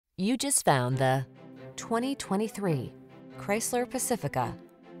You just found the 2023 Chrysler Pacifica.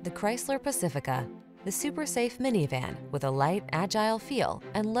 The Chrysler Pacifica, the super safe minivan with a light, agile feel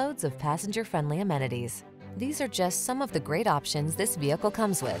and loads of passenger-friendly amenities. These are just some of the great options this vehicle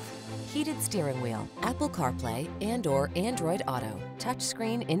comes with: heated steering wheel, Apple CarPlay and/or Android Auto,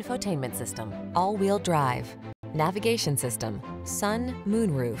 touchscreen infotainment system, all-wheel drive, navigation system, sun,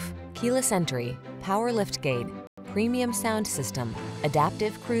 moon roof, keyless entry, power liftgate, premium sound system,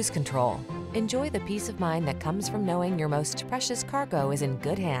 adaptive cruise control. Enjoy the peace of mind that comes from knowing your most precious cargo is in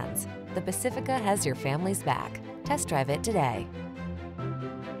good hands. The Pacifica has your family's back. Test drive it today.